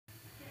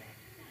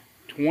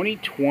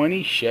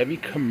2020 Chevy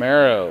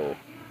Camaro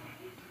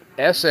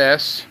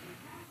SS.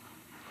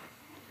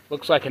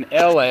 Looks like an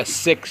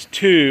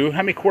LS62.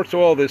 How many quarts of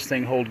oil does this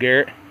thing hold,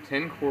 Garrett?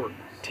 10 quarts.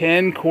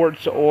 10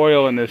 quarts of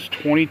oil in this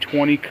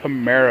 2020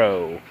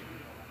 Camaro.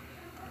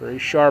 Very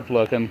sharp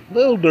looking. A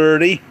little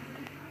dirty.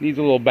 Needs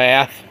a little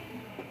bath.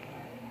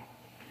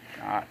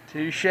 Not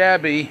too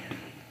shabby.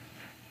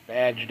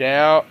 Badged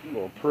out. A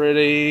little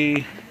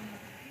pretty.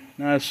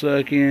 Nice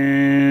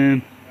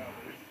looking.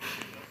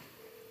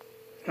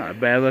 Not a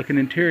bad looking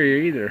interior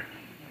either.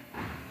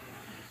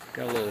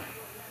 Got a little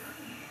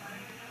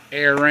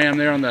air ram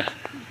there on the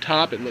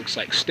top. It looks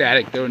like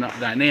static though, not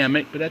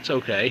dynamic, but that's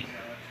okay.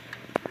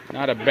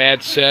 Not a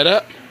bad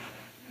setup.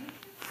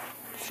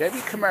 Chevy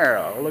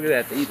Camaro. Look at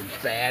that. They even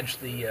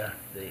badged the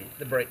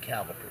brake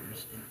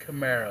calipers in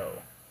Camaro.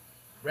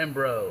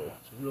 Rembro.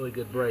 It's a really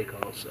good brake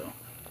also.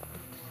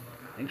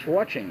 Thanks for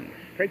watching.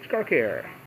 Craig's Car Care.